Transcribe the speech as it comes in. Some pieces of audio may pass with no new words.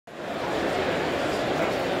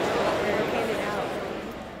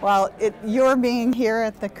Well, your being here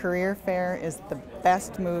at the career fair is the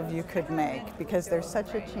best move you could make because there's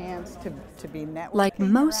such a chance to be networking. Like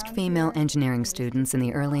most female engineering students in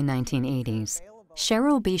the early 1980s,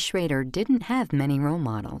 Cheryl B. Schrader didn't have many role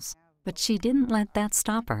models, but she didn't let that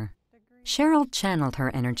stop her. Cheryl channeled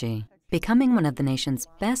her energy, becoming one of the nation's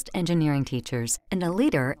best engineering teachers and a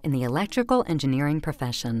leader in the electrical engineering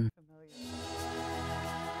profession.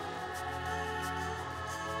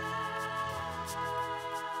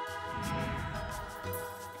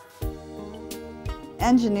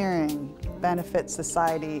 Engineering benefits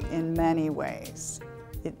society in many ways.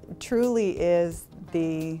 It truly is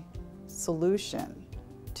the solution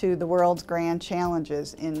to the world's grand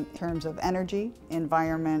challenges in terms of energy,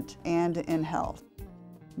 environment, and in health.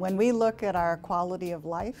 When we look at our quality of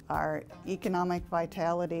life, our economic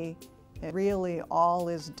vitality, it really all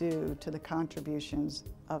is due to the contributions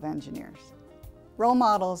of engineers. Role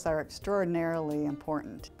models are extraordinarily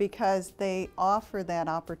important because they offer that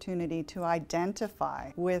opportunity to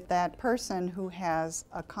identify with that person who has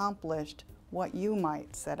accomplished what you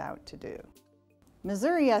might set out to do.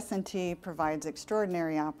 Missouri S&T provides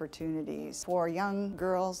extraordinary opportunities for young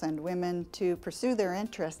girls and women to pursue their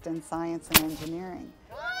interest in science and engineering.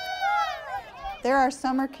 There are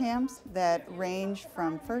summer camps that range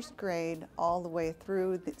from first grade all the way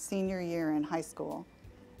through the senior year in high school.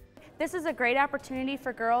 This is a great opportunity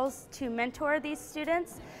for girls to mentor these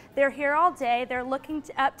students. They're here all day, they're looking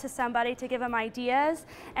up to somebody to give them ideas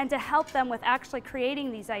and to help them with actually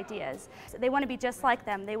creating these ideas. So they want to be just like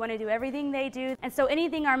them, they want to do everything they do, and so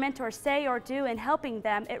anything our mentors say or do in helping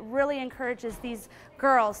them, it really encourages these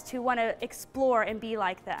girls to want to explore and be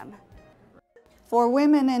like them. For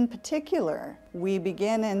women in particular, we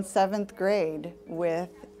begin in 7th grade with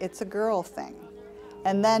It's a Girl Thing.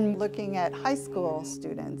 And then looking at high school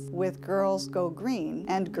students with Girls Go Green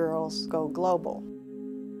and Girls Go Global.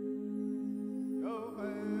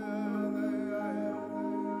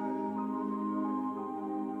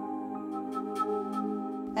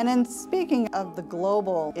 And in speaking of the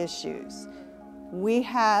global issues, we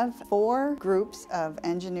have 4 groups of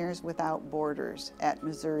Engineers Without Borders at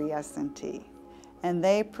Missouri S&T. And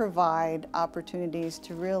they provide opportunities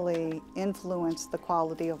to really influence the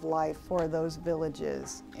quality of life for those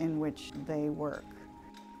villages in which they work.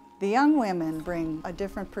 The young women bring a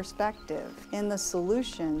different perspective in the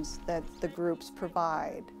solutions that the groups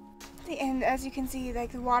provide. And as you can see,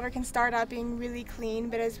 like the water can start out being really clean,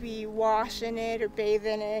 but as we wash in it or bathe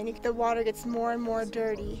in it, the water gets more and more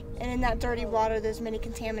dirty. And in that dirty water, there's many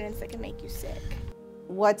contaminants that can make you sick.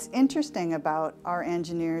 What's interesting about our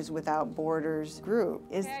Engineers Without Borders group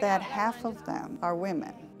is that half of them are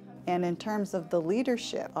women. And in terms of the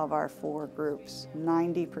leadership of our 4 groups,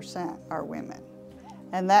 90% are women.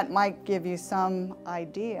 And that might give you some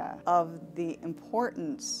idea of the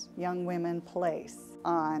importance young women place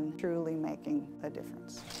on truly making a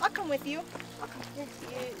difference. I'll come with you. I'll come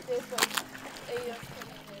with you this way.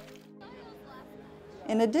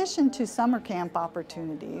 In addition to summer camp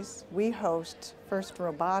opportunities, we host First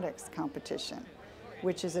Robotics competition,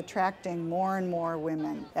 which is attracting more and more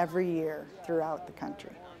women every year throughout the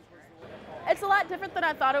country. It's a lot different than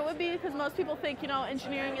I thought it would be because most people think,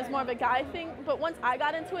 engineering is more of a guy thing, but once I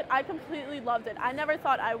got into it, I completely loved it. I never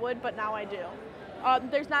thought I would, but now I do.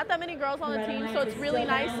 There's not that many girls on the team, so it's really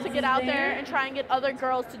nice to get out there and try and get other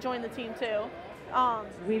girls to join the team too.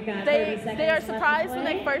 They are surprised when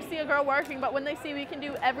they first see a girl working, but when they see we can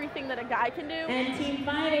do everything that a guy can do,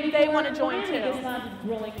 they want to join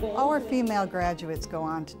too. Our female graduates go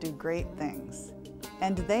on to do great things,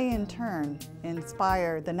 and they in turn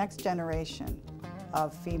inspire the next generation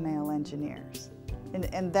of female engineers.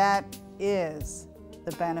 And that is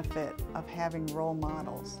the benefit of having role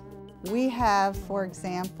models. We have, for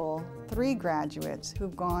example, 3 graduates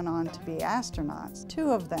who've gone on to be astronauts.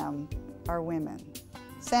 2 of them are women.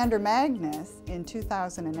 Sandra Magnus, in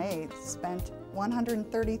 2008, spent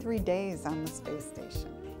 133 days on the space station.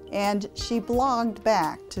 And she blogged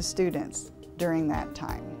back to students during that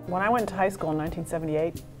time. When I went to high school in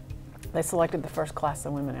 1978, they selected the first class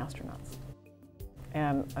of women astronauts.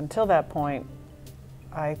 And until that point,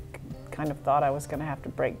 I kind of thought I was going to have to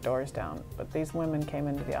break doors down. But these women came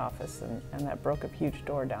into the office and that broke a huge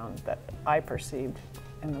door down that I perceived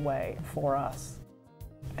in the way for us.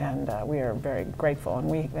 And we are very grateful, and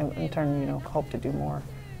we, in turn, hope to do more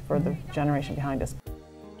for the generation behind us.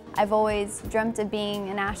 I've always dreamt of being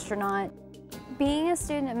an astronaut. Being a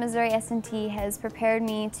student at Missouri S&T has prepared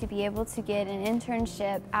me to be able to get an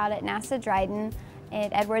internship out at NASA Dryden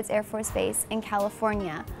at Edwards Air Force Base in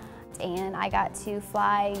California. and I got to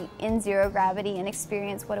fly in zero gravity and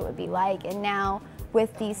experience what it would be like. And now,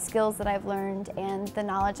 with these skills that I've learned and the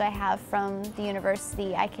knowledge I have from the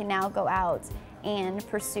university, I can now go out and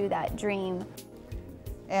pursue that dream.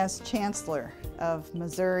 As Chancellor of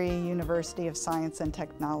Missouri University of Science and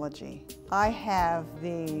Technology, I have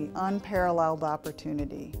the unparalleled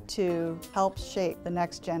opportunity to help shape the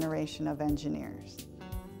next generation of engineers,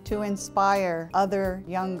 to inspire other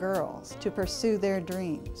young girls to pursue their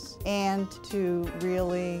dreams, and to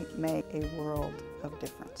really make a world of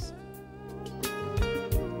difference.